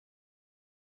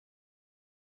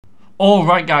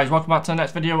Alright guys, welcome back to the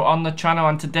next video on the channel,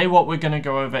 and today what we're going to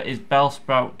go over is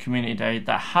Bellsprout Community Day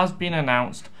that has been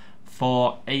announced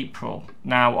for April.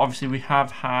 Now obviously we have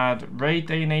had Raid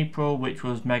Day in April, which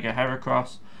was Mega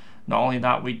Heracross. Not only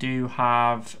that, we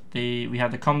had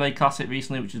the Comedy Classic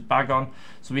recently, which is Bag On.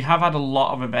 So we have had a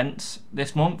lot of events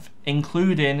this month,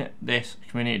 including this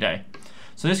Community Day.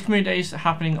 So this Community Day is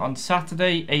happening on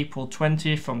Saturday, April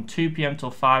 20th from 2 PM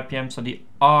till 5 PM. So they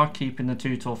are keeping the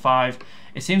 2 till 5.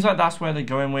 It seems like that's where they're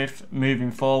going with moving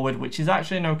forward, which is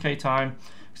actually an okay time,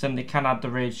 because then they can add the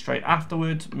raid straight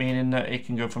afterwards, meaning that it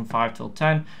can go from 5 till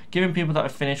 10, giving people that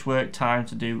have finished work time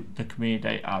to do the Community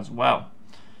Day as well.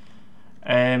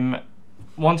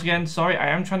 Once again, sorry, I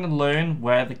am trying to learn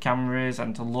where the camera is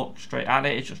and to look straight at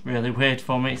it. It's just really weird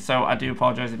for me, so I do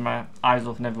apologise if my eyes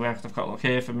looking everywhere, because I've got to look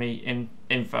here for me in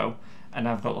info and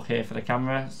I've got to look here for the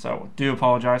camera, so I do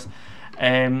apologise.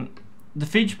 The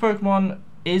featured Pokemon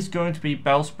is going to be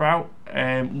Bellsprout,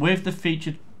 with the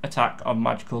featured attack of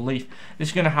Magical Leaf. This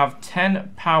is going to have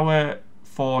 10 power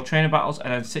for trainer battles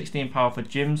and then 16 power for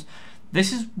gyms.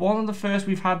 This is one of the first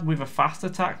we've had with a fast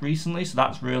attack recently, so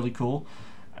that's really cool.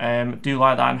 Do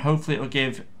like that, and hopefully it will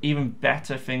give even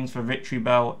better things for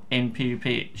victreebell in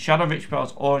PvP. Shadow victreebell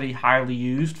is already highly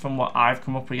used from what I've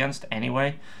come up against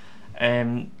anyway,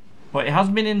 but it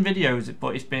hasn't been in videos,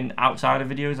 but it's been outside of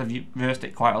videos. I've versed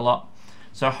it quite a lot,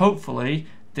 so hopefully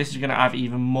this is going to have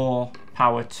even more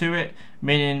power to it,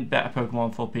 meaning better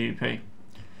Pokemon for PvP.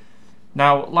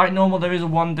 Now, like normal, there is a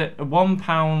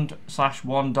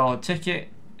 £1/$1 ticket,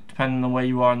 depending on where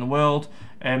you are in the world.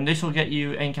 This will get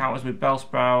you encounters with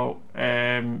Bellsprout,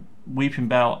 Weeping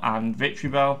Bell and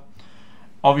victreebell.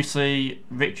 Obviously,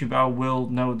 victreebell will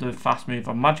know the fast move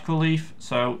on Magical Leaf,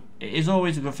 so it is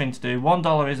always a good thing to do.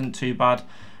 $1 isn't too bad.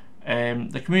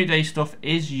 The Community Day stuff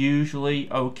is usually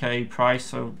okay price,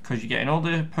 so because you're getting all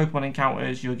the Pokemon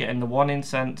encounters, you're getting the 1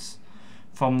 incense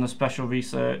from the special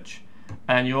research,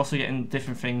 and you're also getting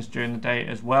different things during the day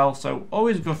as well, so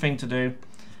always a good thing to do.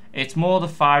 It's more the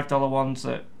 $5 ones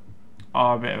that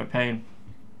are a bit of a pain.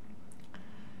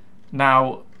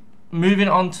 Now, moving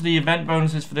on to the event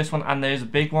bonuses for this one, and there's a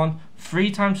big one: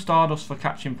 3 times Stardust for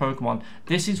catching Pokemon.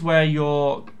 This is where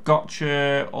your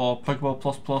Gotcha or Pokeball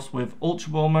Plus with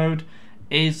Ultra Ball mode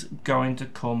is going to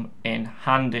come in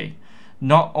handy.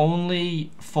 Not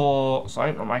only for,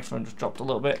 sorry, my microphone just dropped a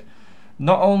little bit.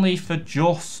 Not only for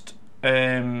just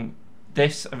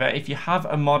this event. If you have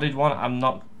a modded one,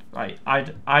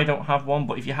 I don't have one,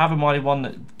 but if you have a modded one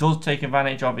that does take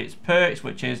advantage of its perks,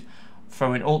 which is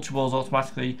throwing Ultra Balls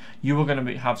automatically, you are going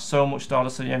to have so much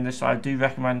Stardust at the end of this, so I do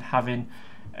recommend having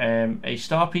a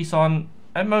star piece on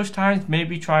at most times.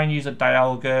 Maybe try and use a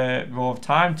Dialga Roar of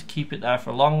Time to keep it there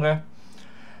for longer.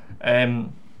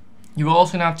 You are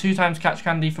also going to have 2 times catch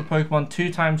candy for Pokemon, 2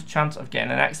 times chance of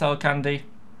getting an XL candy.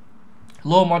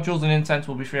 Lore modules and incense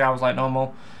will be 3 hours like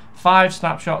normal. 5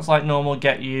 snapshots like normal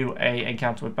get you a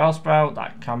encounter with Bellsprout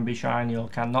that can be shiny or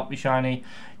cannot be shiny.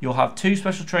 You'll have 2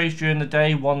 special trades during the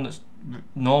day, one that's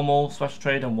normal special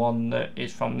trade and one that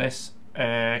is from this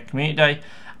Community Day,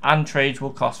 and trades will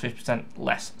cost 50%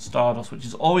 less Stardust, which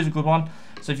is always a good one.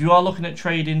 So if you are looking at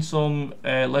trading some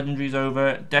legendaries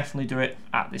over, definitely do it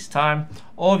at this time,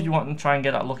 or if you want to try and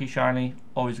get that lucky shiny,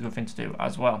 always a good thing to do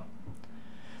as well.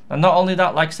 And not only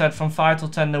that, like I said, from 5 till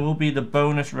 10 there will be the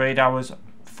bonus raid hours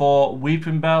for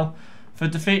Weeping Bell. For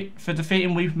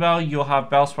defeating Weeping Bell, you'll have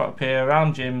Bellsprout appear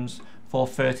around gyms for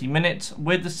 30 minutes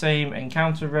with the same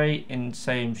encounter rate and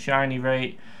same shiny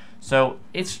rate. So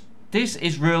this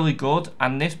is really good,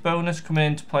 and this bonus coming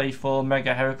into play for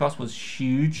Mega Heracross was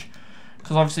huge,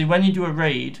 because obviously when you do a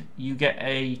raid, you get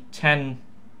a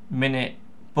 10-minute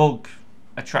bug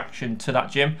attraction to that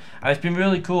gym, and it's been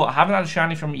really cool. I haven't had a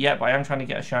shiny from it yet, but I am trying to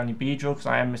get a shiny Beedrill because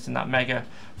I am missing that Mega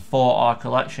for our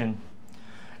collection.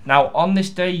 Now on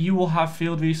this day you will have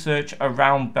field research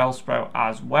around Bellsprout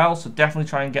as well, so definitely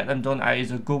try and get them done. It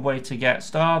is a good way to get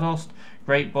Stardust,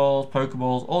 Great Balls,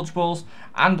 Pokeballs, Ultra Balls,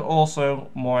 and also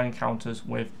more encounters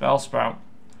with Bellsprout.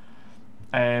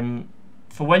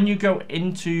 For when you go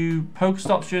into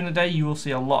Pokestops during the day, you will see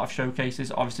a lot of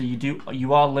showcases. Obviously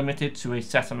you are limited to a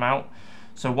set amount,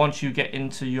 so once you get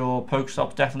into your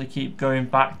Pokestops, definitely keep going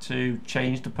back to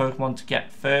change the Pokemon to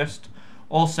get first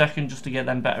or second, just to get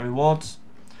them better rewards.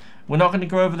 We're not going to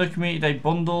go over the Community Day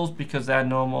bundles because they're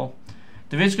normal.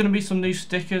 There is going to be some new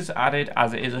stickers added,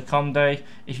 as it is a com day.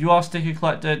 If you are a sticker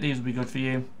collector, these will be good for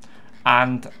you.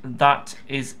 And that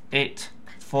is it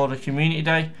for the Community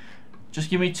Day. Just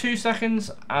give me 2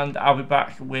 seconds and I'll be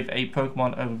back with a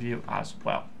Pokemon overview as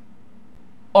well.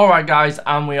 Alright guys,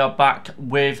 and we are back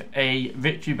with a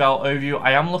victreebell overview.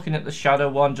 I am looking at the shadow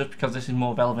one just because this is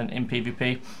more relevant in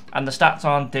PvP, and the stats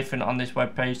aren't different on this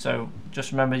webpage, so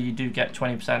just remember you do get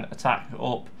 20% attack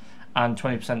up and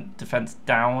 20% defense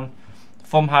down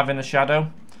from having a shadow.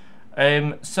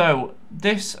 So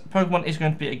this Pokemon is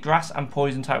going to be a grass and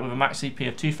poison type with a max CP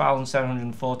of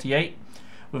 2748,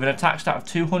 with an attack stat of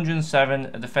 207,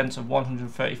 a defense of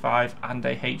 135, and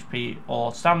a HP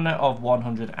or stamina of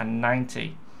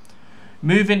 190.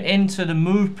 Moving into the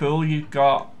move pool, you've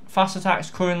got fast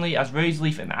attacks currently as Razor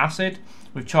Leaf and Acid,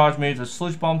 with charge moves as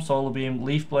Sludge Bomb, Solar Beam,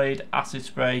 Leaf Blade, Acid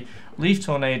Spray, Leaf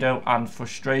Tornado, and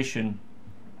Frustration.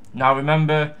 Now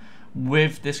remember,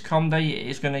 with this Comde, it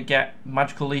is going to get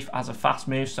Magical Leaf as a fast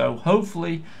move, so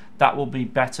hopefully that will be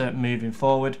better moving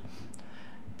forward.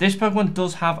 This Pokemon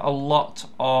does have a lot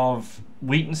of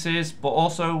weaknesses, but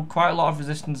also quite a lot of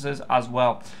resistances as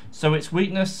well. So its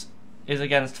weakness is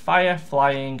against Fire,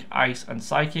 Flying, Ice, and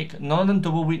Psychic. None of them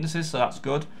double weaknesses, so that's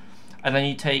good. And then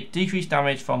you take decreased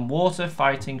damage from Water,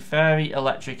 Fighting, Fairy,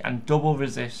 Electric, and double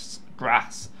resists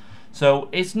Grass. So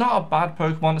it's not a bad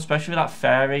Pokemon, especially with that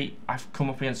Fairy. I've come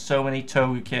up against so many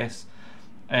Togekiss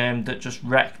that just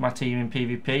wrecked my team in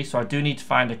PvP, so I do need to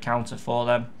find a counter for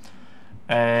them.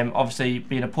 Obviously,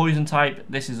 being a poison type,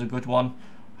 this is a good one.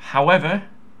 However,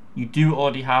 you do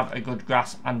already have a good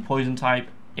grass and poison type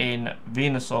in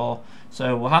Venusaur,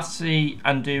 so we'll have to see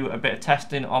and do a bit of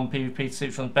testing on PvP to see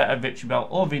which one's better, victreebell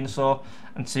or Venusaur,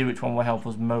 and see which one will help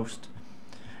us most.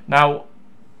 Now,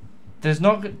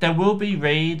 there will be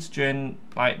raids during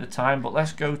like the time, but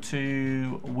let's go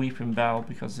to Weepinbell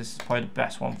because this is probably the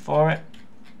best one for it.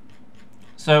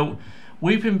 So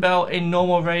Weepinbell in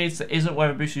normal raids that isn't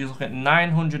weather boosted, you're looking at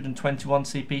 921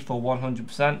 CP for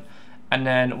 100%, and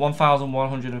then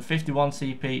 1151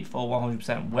 CP for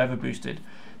 100% weather boosted.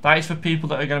 That is for people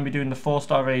that are going to be doing the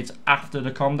 4-star raids after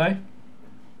the Comde.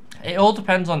 It all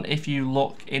depends on if you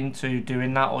look into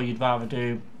doing that, or you'd rather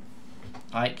do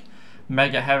like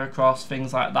Mega Heracross,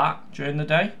 things like that during the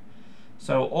day.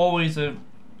 So always a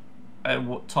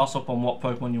toss up on what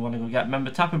Pokemon you want to go get.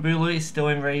 Remember, Tapu Bulu is still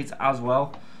in raids as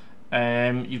well.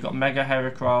 You've got Mega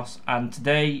Heracross, and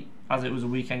today, as it was a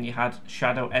weekend, you had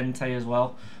Shadow Entei as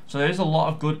well. So there is a lot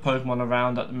of good Pokemon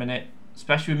around at the minute,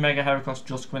 especially with Mega Heracross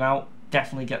just coming out.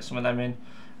 Definitely get some of them in.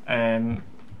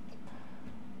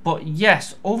 But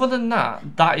yes, other than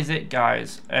that, that is it,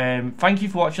 guys. Thank you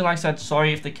for watching. Like I said,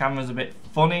 sorry if the camera's a bit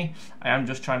funny. I am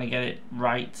just trying to get it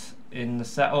right in the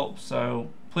setup. So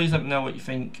please let me know what you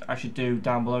think I should do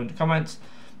down below in the comments.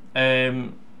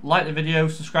 Like the video,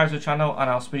 subscribe to the channel, and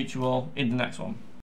I'll speak to you all in the next one.